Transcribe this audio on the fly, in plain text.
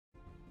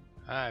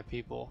Hi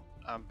people,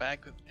 I'm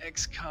back with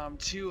XCOM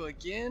 2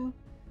 again.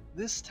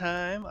 This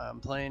time I'm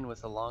playing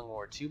with a Long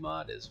War 2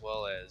 mod as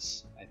well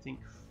as I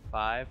think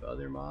 5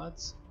 other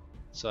mods.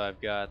 So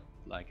I've got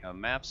like a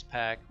maps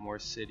pack, more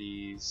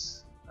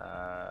cities,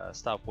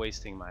 stop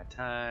wasting my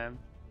time,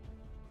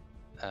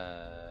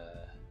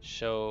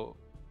 show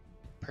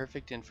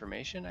perfect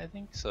information I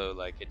think. So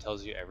like it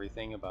tells you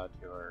everything about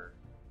your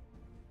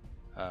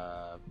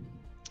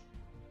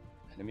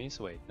enemies.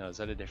 Wait, no, is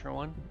that a different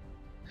one?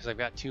 Because I've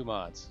got 2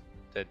 mods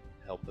that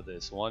help with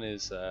this. One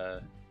is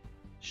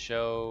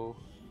shows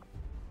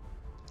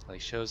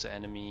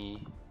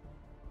enemy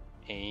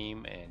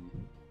aim and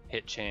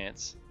hit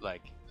chance,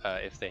 like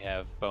if they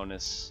have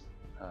bonus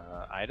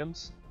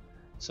items,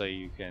 so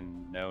you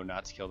can know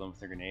not to kill them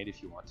with a grenade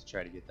if you want to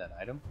try to get that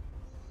item.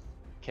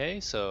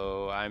 Okay,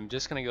 so I'm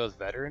just gonna go with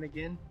veteran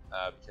again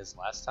because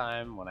last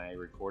time when I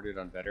recorded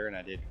on veteran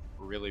I did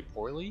really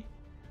poorly.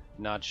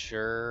 Not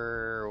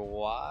sure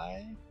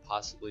why,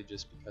 possibly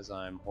just because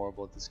I'm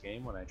horrible at this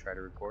game when I try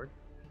to record.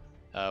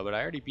 But I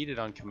already beat it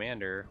on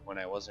Commander when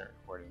I wasn't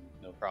recording,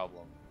 no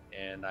problem.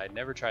 And I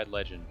never tried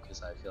Legend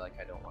because I feel like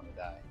I don't want to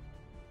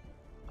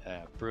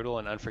die. Brutal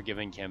and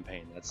unforgiving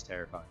campaign, that's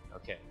terrifying.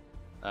 Okay,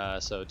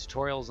 so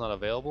tutorial is not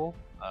available.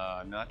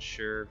 I'm not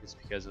sure if it's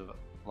because of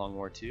Long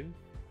War 2.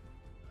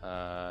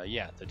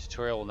 Yeah, the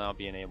tutorial will now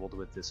be enabled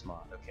with this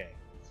mod. Okay.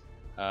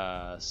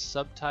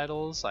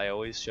 Subtitles, I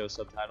always show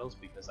subtitles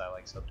because I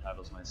like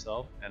subtitles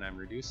myself, and I'm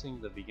reducing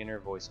the beginner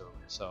voiceover,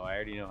 so I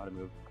already know how to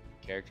move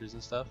characters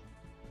and stuff.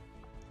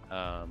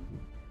 Yeah.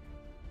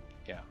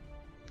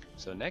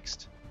 So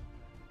next,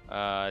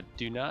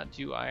 do not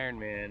do Iron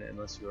Man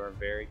unless you are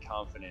very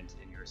confident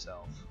in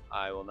yourself.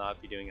 I will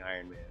not be doing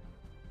Iron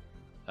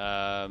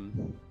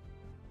Man.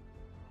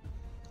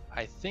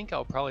 I think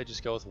I'll probably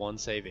just go with one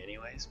save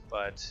anyways,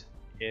 but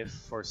if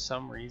for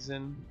some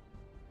reason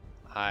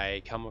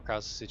I come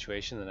across a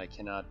situation that I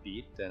cannot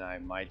beat, then I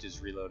might just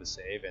reload a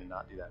save and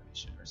not do that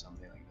mission or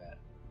something like that.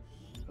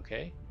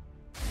 Okay.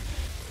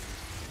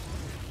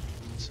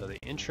 So the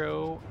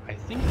intro, I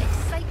think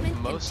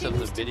most of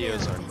the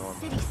videos are normal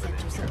for the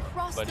intro,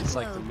 but it's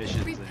like the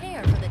missions and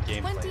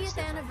gameplay. 20th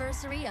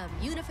anniversary of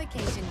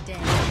Unification Day.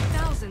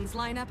 Thousands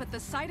line up at the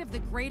site of the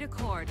Great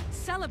Accord,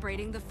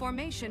 celebrating the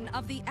formation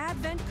of the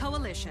Advent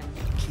Coalition.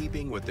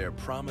 Keeping with their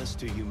promise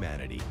to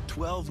humanity,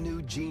 12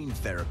 new gene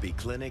therapy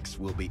clinics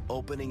will be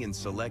opening in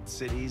select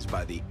cities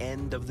by the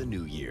end of the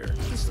new year.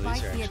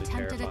 Despite the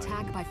attempted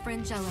attack by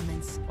fringe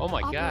elements, oh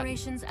my God,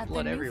 operations at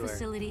the new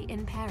facility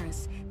in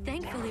Paris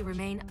thankfully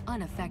remain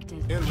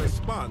unaffected. In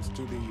response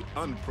to the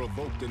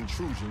unprovoked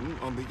intrusion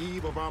on the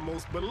eve of our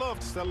most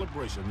beloved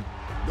celebration,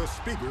 the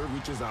speaker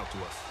reaches out to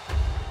us.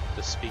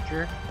 The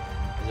speaker?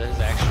 Is that his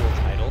actual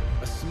title?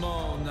 A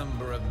small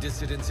number of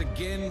dissidents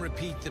again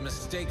repeat the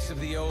mistakes of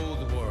the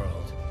old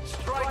world.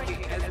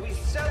 Striking as we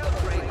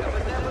celebrate the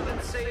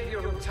benevolent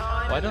savior of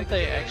time. Why don't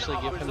they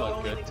actually give him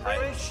a good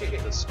title?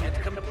 The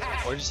speaker.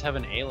 Or just have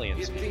an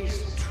alien speaker?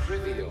 These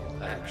trivial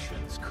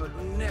actions could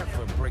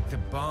never break the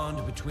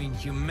bond between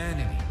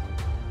humanity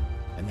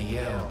and the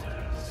elders.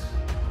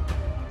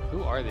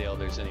 Who are the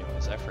elders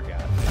anyways? I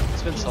forgot.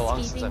 It's been so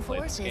long since I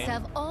played this game. Forces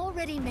have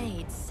already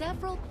made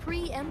several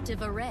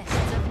preemptive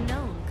arrests of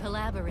known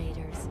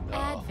collaborators.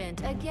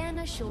 Advent again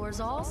assures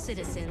all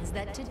citizens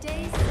that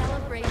today's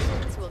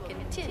celebrations will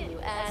continue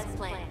as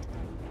planned.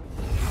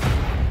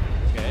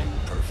 Okay.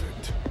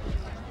 Perfect.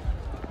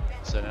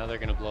 So now they're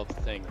gonna blow up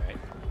the thing, right?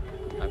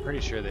 I'm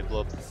pretty sure they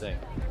blow up the thing.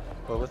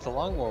 But with the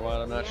Long War mod,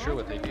 I'm not sure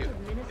what they do,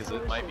 because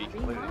it might be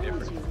completely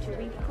different. To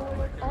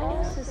report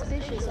all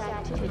suspicious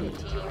activity.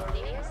 God.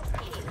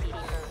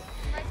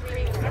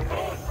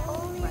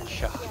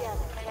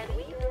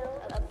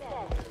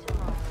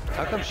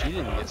 How come she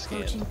didn't get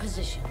scanned?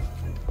 Position.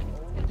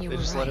 They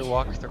just let her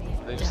walk through.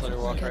 They just let her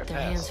walk right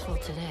past.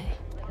 Today.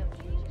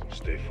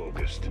 Stay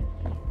focused.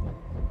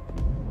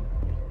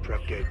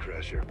 Prep gate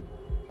crasher.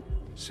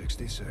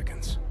 60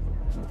 seconds.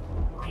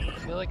 I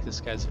feel like this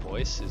guy's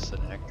voice is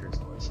an actor's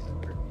voice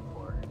I've heard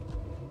before.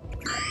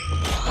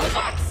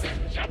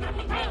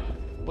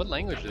 What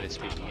language are they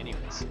speaking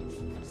anyways?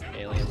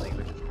 Alien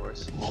language, of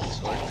course.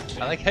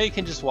 I like how you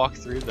can just walk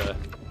through the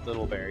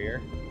little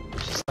barrier.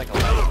 It's just like a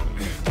light.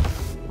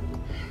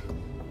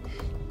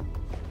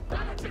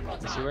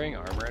 Is he wearing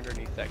armor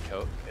underneath that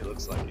coat? It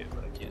looks like it,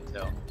 but I can't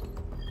tell.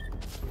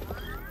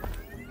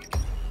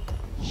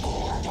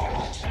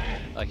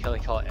 I like how they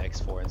call it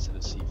X4 instead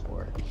of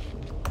C4.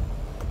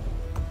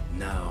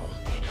 Now.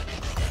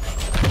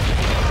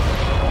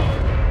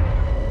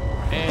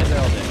 And they're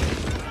all dead.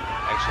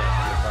 Actually,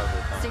 they're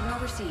probably fine. Signal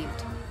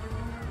received.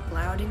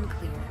 Loud and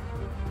clear.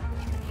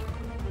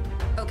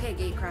 Okay,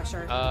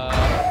 Gatecrasher.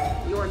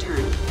 Your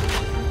turn.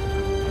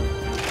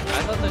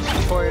 I thought the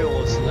tutorial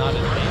was not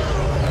enabled.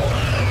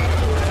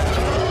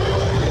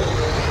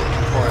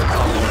 Or it's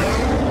on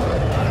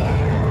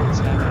what's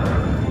happening.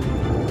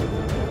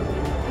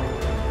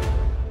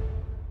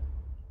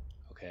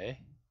 Okay.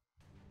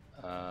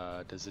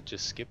 Does it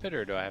just skip it,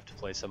 or do I have to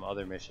play some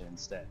other mission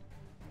instead?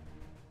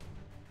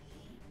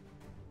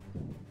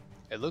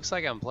 It looks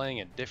like I'm playing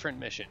a different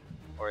mission,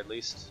 or at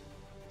least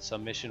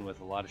some mission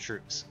with a lot of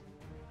troops.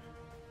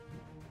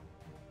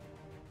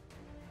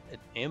 An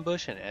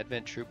ambush and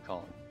advent troop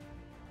column.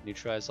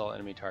 Neutralize all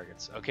enemy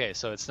targets. Okay,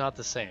 so it's not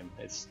the same.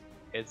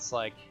 It's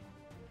like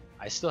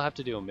I still have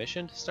to do a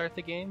mission to start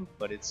the game,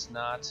 but it's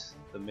not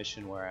the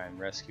mission where I'm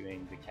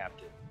rescuing the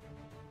captain.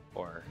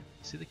 Or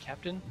is he the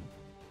captain?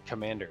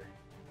 Commander.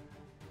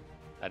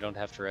 I don't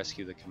have to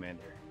rescue the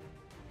commander.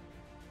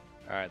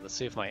 Alright, let's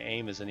see if my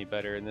aim is any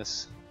better in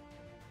this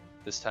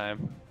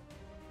time.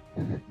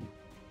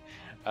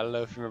 I don't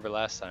know if you remember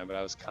last time, but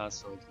I was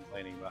constantly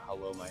complaining about how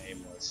low my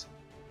aim was.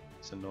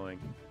 It's annoying.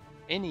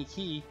 Any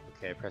key.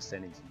 Okay, I pressed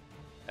any key.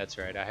 That's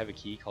right, I have a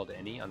key called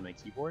any on my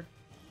keyboard.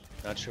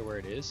 Not sure where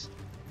it is,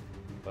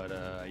 but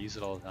I use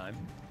it all the time.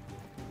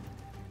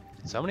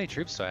 So how many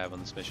troops do I have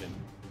on this mission?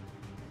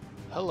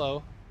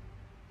 Hello.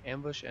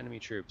 Ambush enemy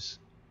troops.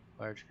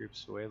 Large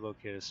groups away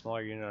located a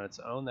smaller unit on its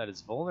own that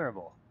is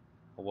vulnerable.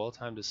 A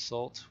well-timed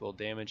assault will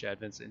damage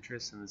Advent's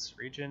interests in this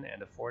region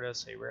and afford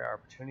us a rare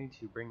opportunity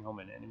to bring home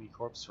an enemy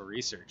corpse for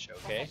research,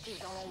 okay?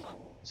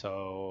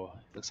 So,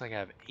 looks like I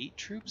have 8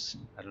 troops?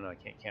 I don't know, I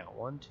can't count.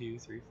 1, 2,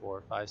 3,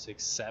 4, 5,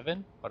 6,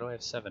 7? Why do I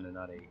have 7 and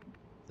not 8?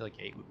 I feel like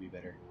 8 would be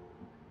better.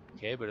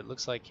 Okay, but it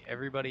looks like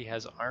everybody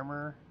has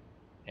armor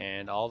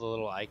and all the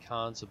little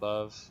icons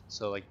above.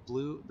 So like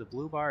the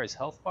blue bar is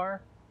health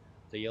bar,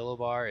 the yellow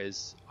bar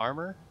is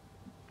armor,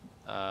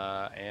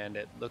 and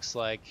it looks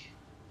like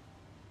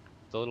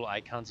the little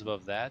icons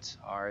above that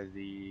are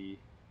the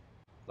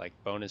like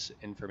bonus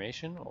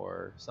information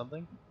or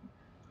something.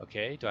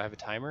 Okay, do I have a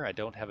timer? I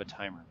don't have a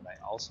timer, but I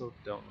also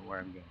don't know where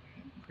I'm going.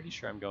 I'm pretty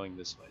sure I'm going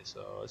this way,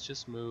 so let's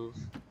just move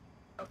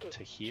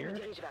to here.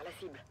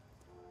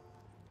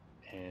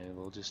 And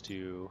we'll just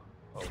do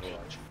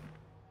Overwatch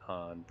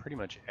on pretty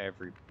much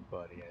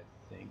everybody, I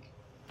think.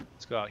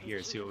 Let's go out here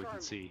and see what we can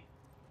see.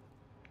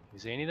 Can you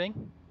see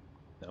anything?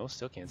 No,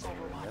 still can't see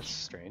anything. That's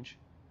strange.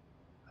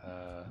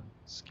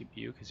 Skip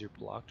you because you're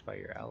blocked by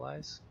your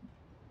allies.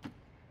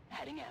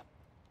 Heading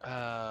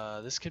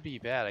out. This could be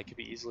bad. I could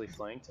be easily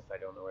flanked if I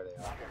don't know where they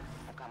are.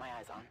 I've got my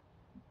eyes on.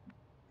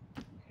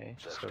 Okay,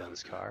 just go to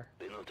this car.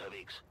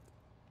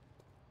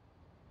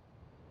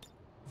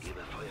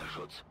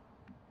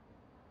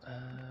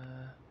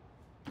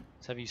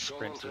 Let's have you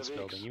sprint to this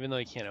building. Even though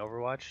you can't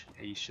overwatch,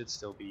 you should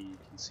still be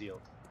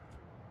concealed.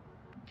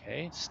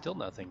 Okay, still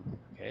nothing.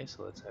 Okay,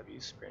 so let's have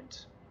you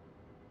sprint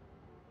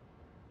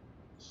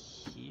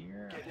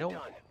here.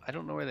 I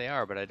don't know where they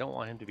are, but I don't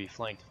want him to be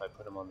flanked if I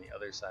put him on the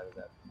other side of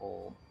that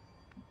pole.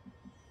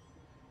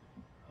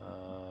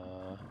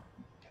 Can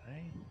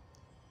I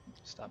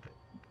stop it?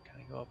 Can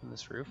I go up on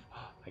this roof?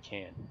 I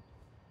can.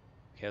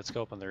 Okay, let's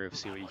go up on the roof,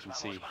 see what you can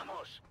see.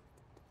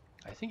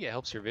 I think it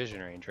helps your vision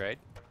range, right?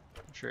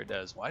 I'm sure it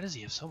does. Why does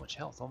he have so much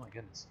health? Oh my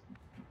goodness.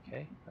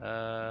 Okay.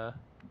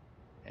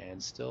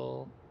 And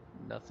still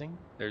nothing.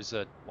 There's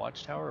a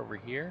watchtower over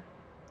here.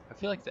 I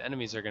feel like the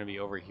enemies are going to be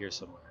over here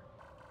somewhere.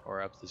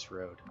 Or up this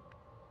road.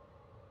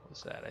 What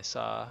was that? I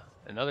saw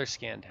another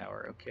scan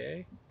tower.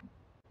 Okay.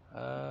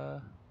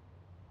 Can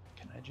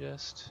I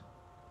just...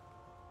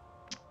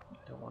 I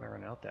don't want to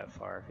run out that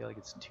far. I feel like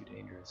it's too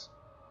dangerous.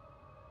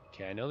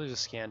 Okay, I know there's a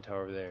scan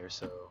tower over there,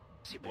 so...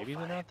 maybe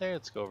they're not there?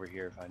 Let's go over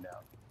here and find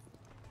out.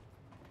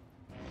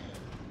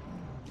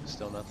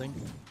 Still nothing?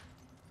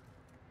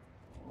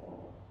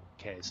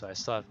 Okay, so I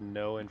still have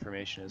no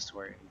information as to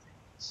where anything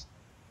is.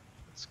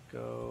 Let's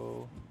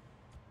go...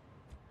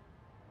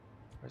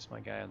 where's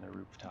my guy on the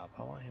rooftop?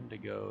 I want him to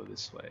go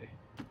this way.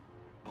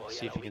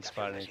 See if he can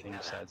spot anything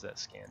besides that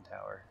scan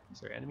tower.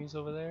 Is there enemies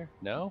over there?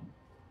 No?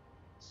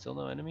 Still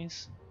no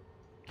enemies?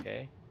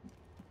 Okay.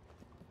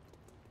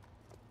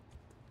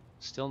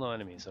 Still no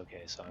enemies.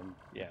 Okay, so I'm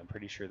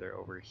pretty sure they're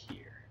over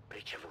here.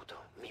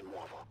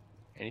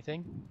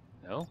 Anything?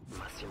 No?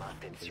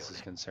 This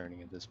is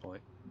concerning at this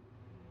point.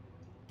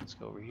 Let's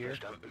go over here.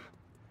 So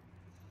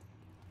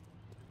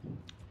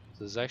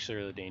this is actually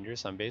really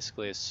dangerous. I'm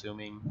basically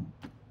assuming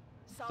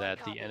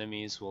that the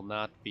enemies will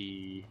not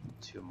be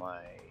to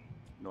my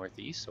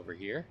northeast over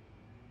here,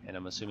 and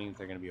I'm assuming that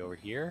they're going to be over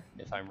here.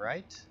 If I'm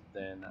right,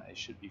 then I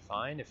should be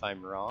fine. If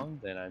I'm wrong,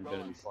 then I'm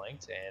going to be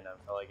flanked, and I'm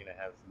probably going to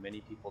have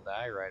many people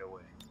die right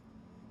away.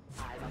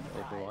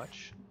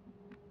 Overwatch.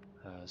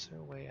 Is there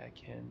a way I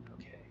can...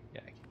 okay,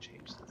 yeah, I can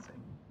change the thing.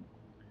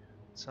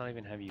 Let's not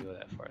even have you go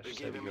that far. Let's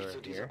just have you go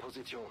right here.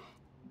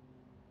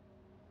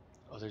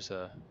 Oh, there's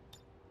a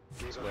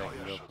way I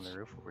can go from the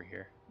roof over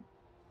here.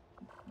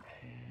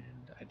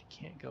 And I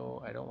can't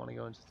go... I don't want to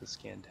go into the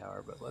scan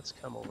tower, but let's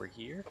come over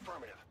here.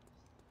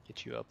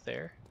 Get you up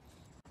there.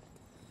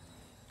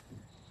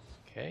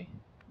 Okay.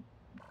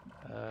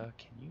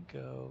 Can you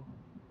go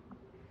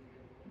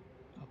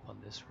up on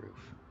this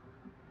roof?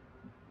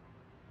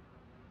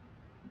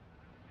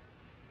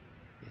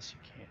 Yes, you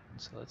can.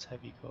 So let's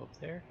have you go up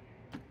there.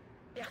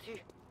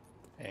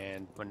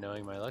 And when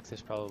knowing my luck,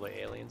 there's probably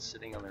aliens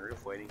sitting on the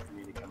roof waiting for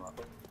me to come up.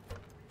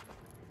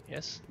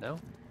 Yes? No?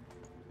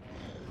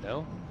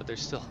 No? But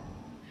there's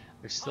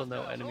still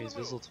no enemies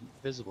visible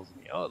to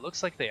me. Oh, it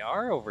looks like they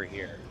are over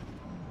here.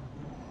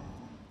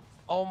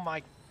 Oh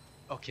my...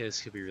 Okay,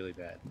 this could be really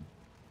bad.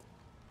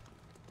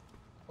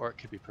 Or it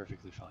could be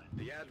perfectly fine.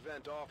 The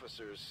Advent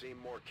officers seem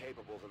more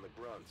capable than the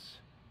grunts.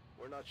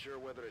 We're not sure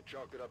whether to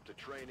chalk it up to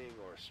training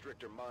or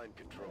stricter mind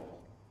control.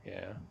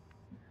 Yeah.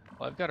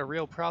 Well, I've got a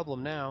real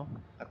problem now.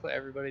 I put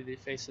everybody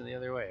facing the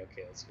other way.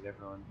 Okay, let's get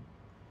everyone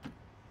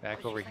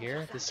back over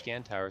here. This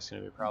scan tower is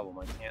going to be a problem.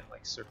 I can't,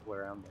 like, circle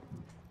around them.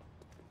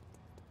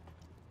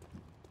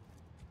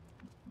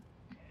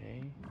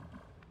 Okay.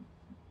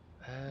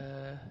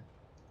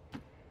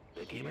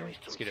 Here.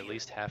 Let's get at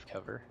least half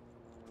cover.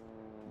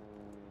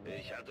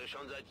 Ich hatte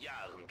schon seit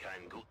Jahren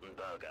keinen guten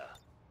Burger.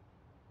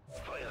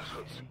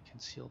 Okay,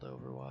 concealed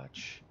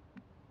overwatch.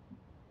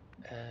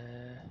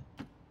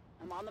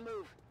 I'm on the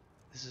move.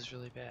 This is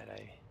really bad.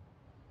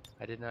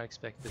 I did not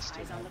expect this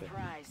to Eyes on happen. the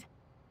prize.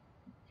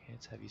 Okay,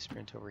 let's have you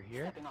sprint over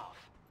here. Stepping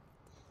off.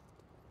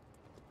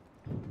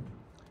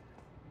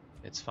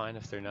 It's fine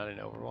if they're not in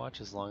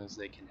Overwatch as long as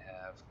they can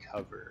have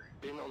cover.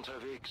 Bin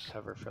unterwegs.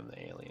 Cover from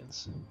the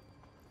aliens.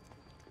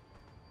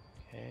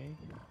 Okay.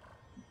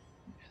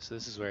 So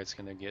this is where it's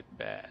gonna get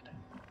bad.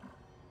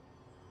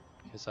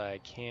 Because I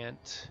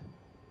can't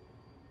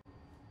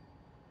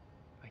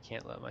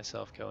let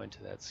myself go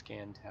into that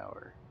scan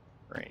tower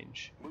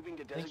range. Moving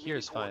to I think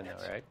here's fine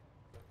though, right?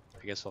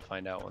 I guess I'll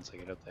find out once I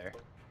get up there.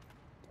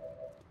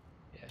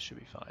 Yeah, it should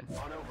be fine.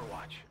 On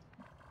Overwatch.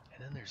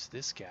 And then there's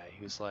this guy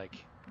who's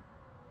like...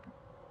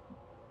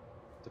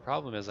 The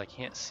problem is I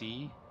can't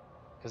see,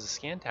 because the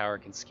scan tower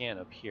can scan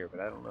up here, but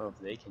I don't know if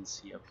they can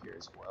see up here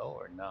as well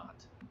or not.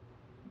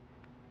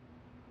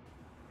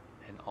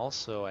 And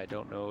also I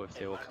don't know if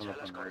they will come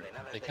up on the roof.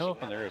 If they come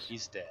up on the roof,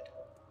 he's dead.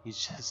 He's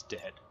just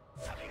dead.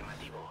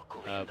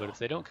 But if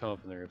they don't come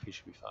up on the roof, he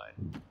should be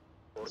fine.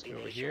 Let's go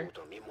over here.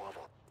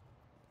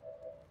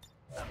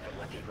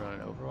 Run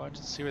an Overwatch.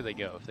 Let's see where they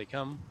go. If they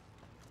come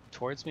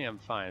towards me, I'm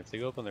fine. If they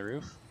go up on the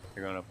roof,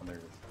 they're going up on the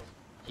roof.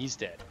 He's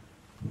dead.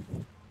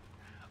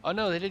 Oh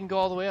no, they didn't go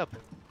all the way up.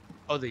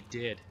 Oh, they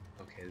did.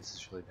 Okay, this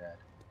is really bad.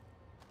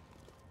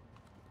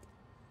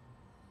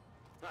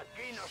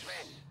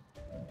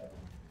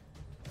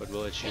 But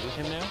will it shoot at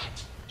him now? It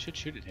should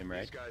shoot at him,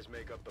 right? These guys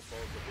make up the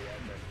bulk of the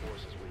Advent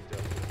forces we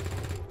dealt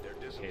with. They're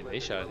disciplined, Okay, they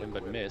shot at him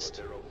but missed.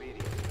 they're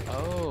obedient.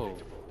 Oh!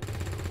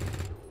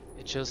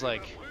 It shows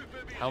like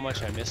how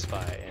much I missed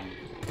by and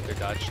their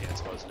dodge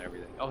chance was and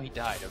everything. Oh, he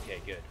died.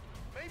 Okay, good.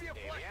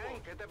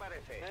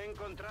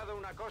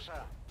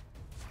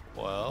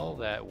 Well,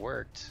 that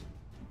worked,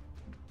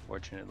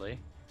 fortunately.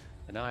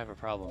 But now I have a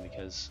problem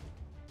because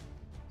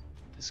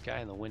this guy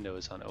in the window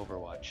is on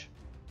Overwatch.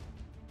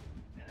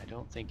 And I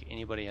don't think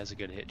anybody has a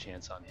good hit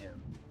chance on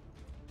him.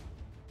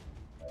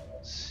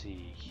 Let's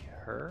see,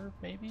 her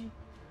maybe?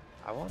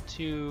 I want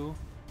to...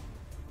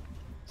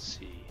 Let's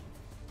see.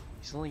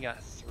 He's only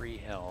got 3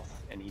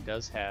 health, and he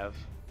does have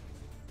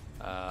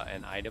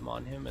an item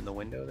on him in the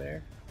window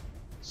there.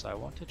 So I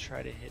want to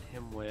try to hit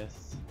him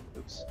with...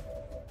 Oops.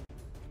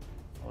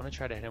 I want to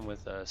try to hit him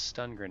with a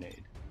stun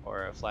grenade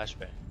or a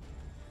flashbang.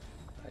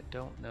 I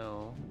don't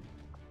know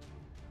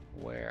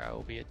where I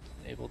will be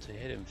able to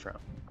hit him from.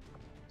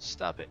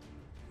 Stop it.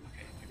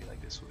 Okay, maybe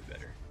like this will be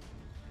better.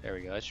 There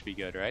we go. That should be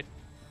good, right?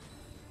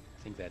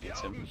 I think that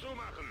hits him.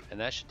 And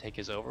that should take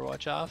his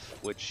Overwatch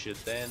off, which should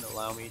then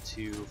allow me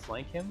to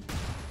flank him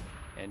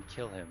and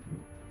kill him.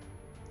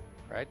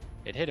 Right?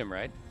 It hit him,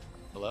 right?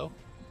 Hello?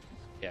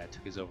 Yeah, it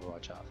took his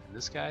Overwatch off. And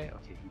this guy,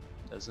 okay,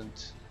 he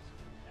doesn't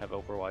have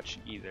Overwatch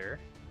either.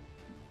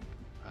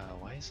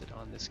 Why is it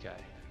on this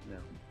guy? No.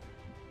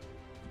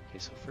 Okay,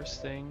 so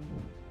first thing,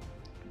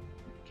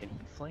 can he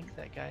flank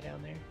that guy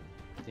down there?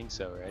 I think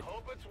so, right?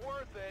 Hope it's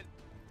worth it.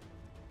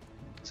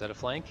 Is that a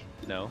flank?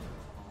 No.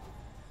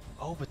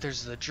 Oh, but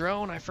there's the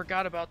drone. I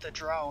forgot about the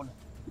drone.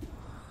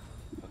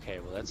 Okay,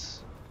 well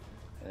that's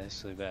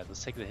really bad.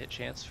 Let's take the hit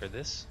chance for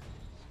this.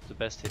 The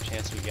best hit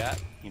chance we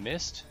got. He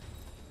missed.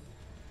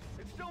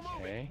 It's still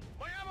moving. Okay.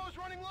 My ammo's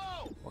running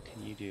low. What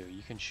can you do?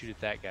 You can shoot at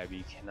that guy, but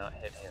you cannot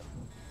hit him.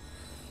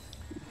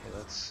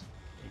 Okay,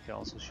 you can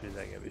also shoot at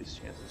that guy, but his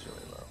chance is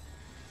really low.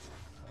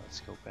 Let's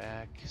go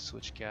back,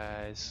 switch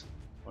guys.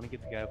 I want to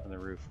get the guy up on the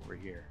roof over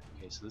here.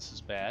 Okay, so this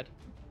is bad.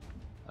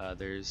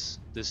 There's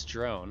this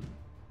drone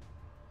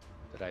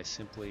that I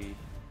simply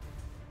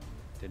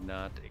did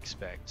not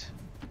expect.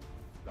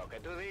 Lo que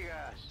tú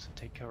digas. So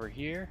take cover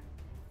here.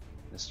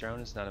 This drone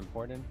is not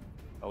important.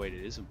 Oh wait,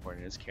 it is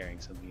important. It's carrying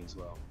something as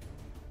well.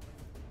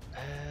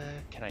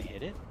 Can I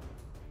hit it?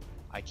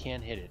 I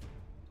can hit it.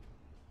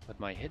 But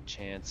my hit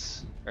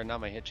chance, or not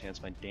my hit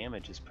chance, my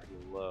damage is pretty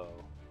low.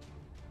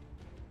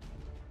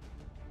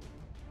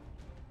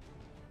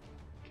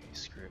 Okay,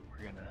 screw it.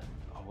 We're gonna...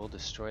 Oh, we'll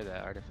destroy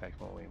that artifact,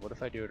 won't we? What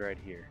if I do it right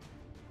here?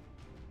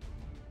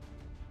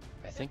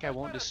 I think I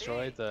won't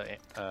destroy the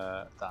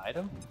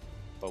item,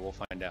 but we'll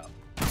find out.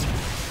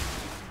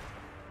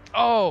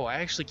 Oh, I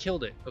actually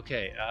killed it.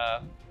 Okay,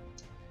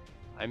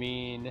 I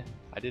mean,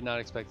 I did not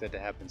expect that to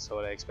happen. So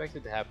what I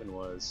expected to happen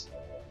was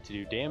to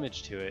do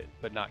damage to it,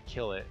 but not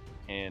kill it,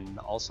 and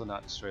also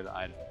not destroy the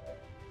item.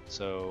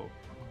 So,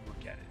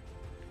 look at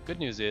it. Good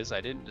news is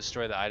I didn't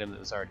destroy the item that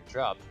was already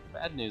dropped.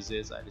 Bad news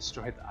is I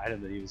destroyed the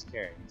item that he was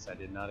carrying, so I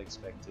did not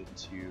expect it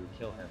to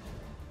kill him.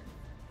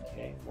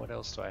 Okay, what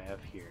else do I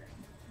have here?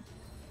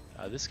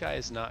 This guy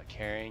is not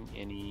carrying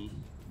any...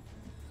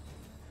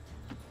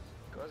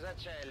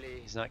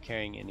 He's not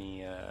carrying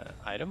any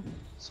item,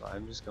 so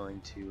I'm just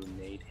going to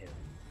nade him.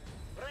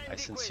 I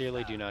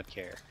sincerely do not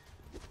care.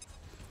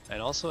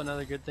 And also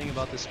another good thing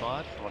about this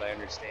mod, from what I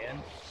understand,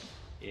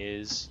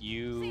 is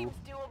you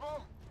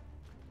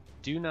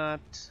do not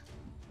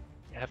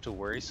have to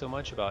worry so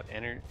much about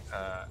energy.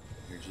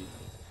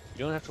 You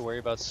don't have to worry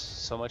about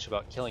so much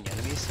about killing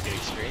enemies to get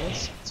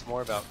experience. It's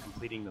more about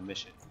completing the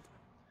mission.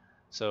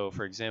 So,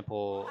 for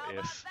example,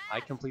 if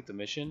I complete the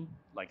mission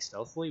like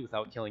stealthily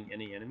without killing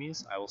any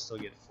enemies, I will still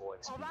get full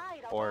XP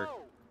or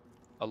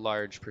a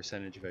large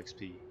percentage of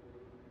XP.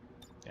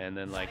 And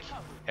then, like,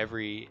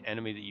 every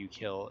enemy that you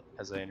kill,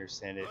 as I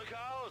understand it,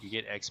 you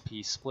get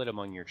XP split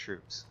among your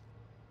troops.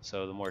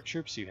 So the more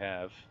troops you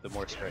have, the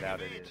more spread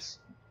out it is.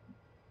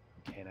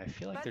 Okay, and I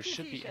feel like there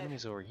should be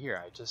enemies over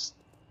here.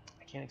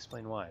 I can't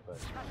explain why, but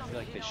I feel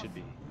like they should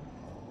be.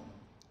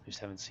 I just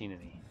haven't seen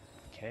any.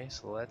 Okay,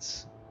 so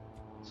let's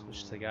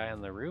switch to the guy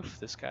on the roof,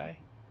 this guy.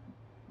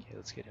 Okay,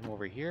 let's get him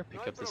over here,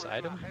 pick up this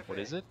item. What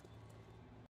is it?